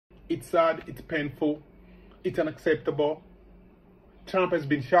It's sad, it's painful, it's unacceptable. Trump has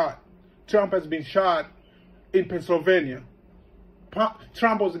been shot. Trump has been shot in Pennsylvania.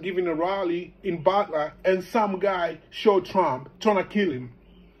 Trump was giving a rally in Butler and some guy shot Trump, trying to kill him.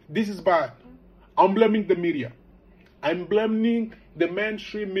 This is bad. I'm blaming the media. I'm blaming the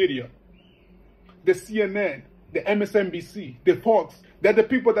mainstream media. The CNN, the MSNBC, the Fox. They're the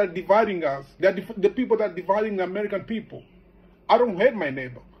people that are dividing us. They're the people that are dividing the American people. I don't hate my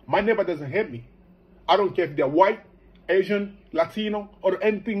neighbor. My neighbor doesn't hate me. I don't care if they're white, Asian, Latino, or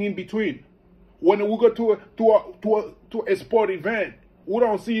anything in between. When we go to a sport event, we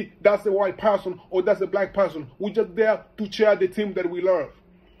don't see that's a white person or that's a black person. We're just there to cheer the team that we love.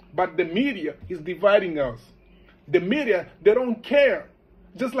 But the media is dividing us. The media, they don't care.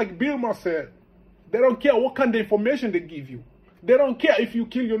 Just like Bill Maher said, they don't care what kind of information they give you. They don't care if you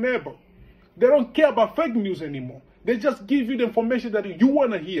kill your neighbor. They don't care about fake news anymore. They just give you the information that you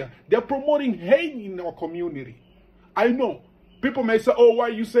want to hear. They're promoting hate in our community. I know. People may say, oh, why are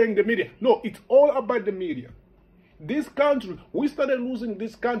you saying the media? No, it's all about the media. This country, we started losing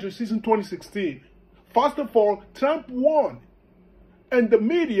this country since 2016. First of all, Trump won. And the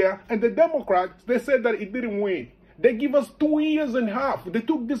media and the Democrats, they said that it didn't win. They give us 2 years and a half. They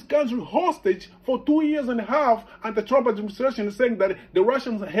took this country hostage for 2 years and a half, and the Trump administration is saying that the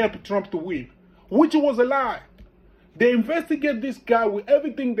Russians helped Trump to win, which was a lie. They investigate this guy with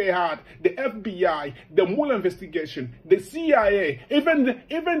everything they had, the FBI, the Mueller investigation, the CIA, even the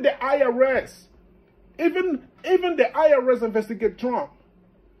IRS. Even the IRS investigate Trump.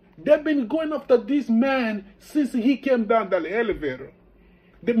 They've been going after this man since he came down the elevator.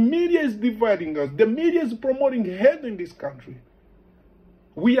 The media is dividing us. The media is promoting hate in this country.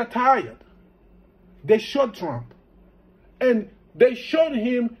 We are tired. They shot Trump. And they shot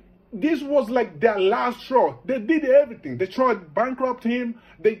him. This was like their last straw. They did everything. They tried to bankrupt him.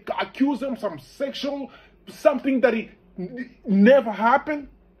 They accused him of some something that never happened.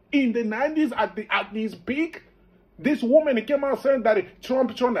 In the 90s, at his peak, this woman came out saying that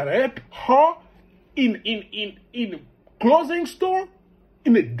Trump trying to rape her in clothing store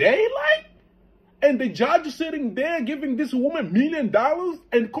in the daylight, and the judge sitting there giving this woman $1 million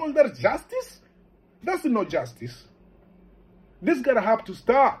and call that justice? That's not justice. This gotta have to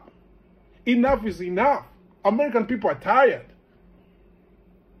stop. Enough is enough. American people are tired.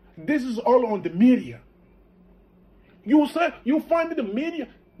 This is all on the media. You find the media.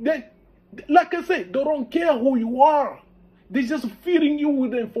 Like I said, they don't care who you are. They're just feeding you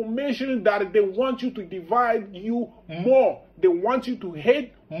with the information that they want you to divide you more. They want you to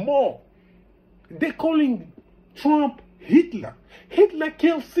hate more. They're calling Trump Hitler. Hitler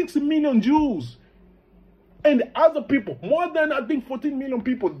killed 6 million Jews. And other people, more than I think 14 million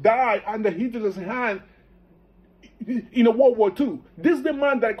people died under Hitler's hand in World War II. This is the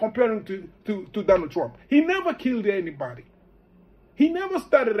man that comparing to Donald Trump. He never killed anybody. He never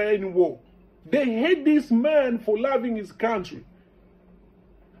started any war. They hate this man for loving his country.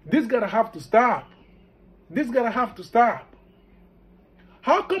 This gotta have to stop. This gotta have to stop.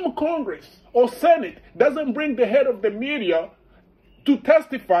 How come Congress or Senate doesn't bring the head of the media to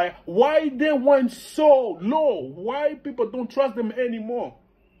testify why they went so low? Why people don't trust them anymore?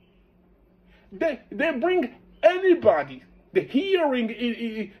 They bring anybody, the hearing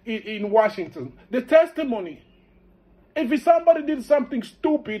in Washington, the testimony. If somebody did something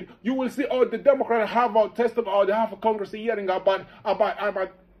stupid, you will see, oh, the Democrats have a testimony, or they have a Congress hearing about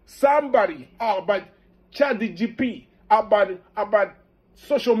somebody, about ChatGPT, about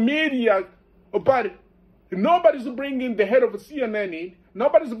social media, about nobody's bringing the head of CNN in,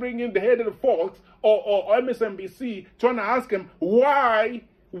 nobody's bringing the head of the Fox or MSNBC trying to ask him why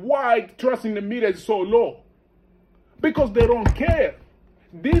trust in the media is so low. Because they don't care.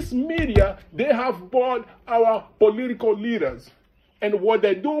 This media, they have bought our political leaders. And what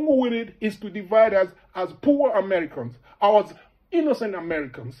they're doing with it is to divide us as poor Americans, as innocent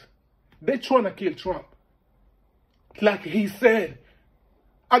Americans. They're trying to kill Trump. Like he said,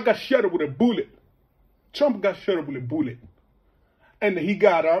 I got shot with a bullet. Trump got shot with a bullet. And he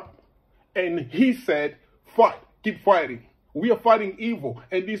got up and he said, fight, keep fighting. We are fighting evil.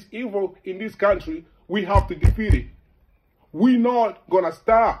 And this evil in this country, we have to defeat it. We're not gonna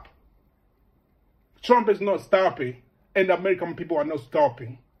stop. Trump is not stopping, and the American people are not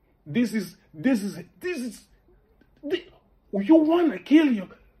stopping. You wanna kill you?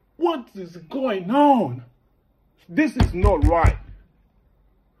 What is going on? This is not right.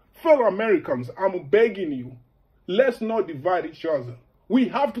 Fellow Americans, I'm begging you, let's not divide each other. We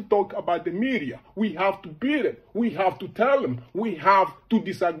have to talk about the media. We have to beat it. We have to tell them. We have to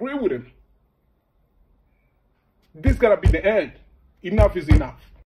disagree with them. This gotta be the end. Enough is enough.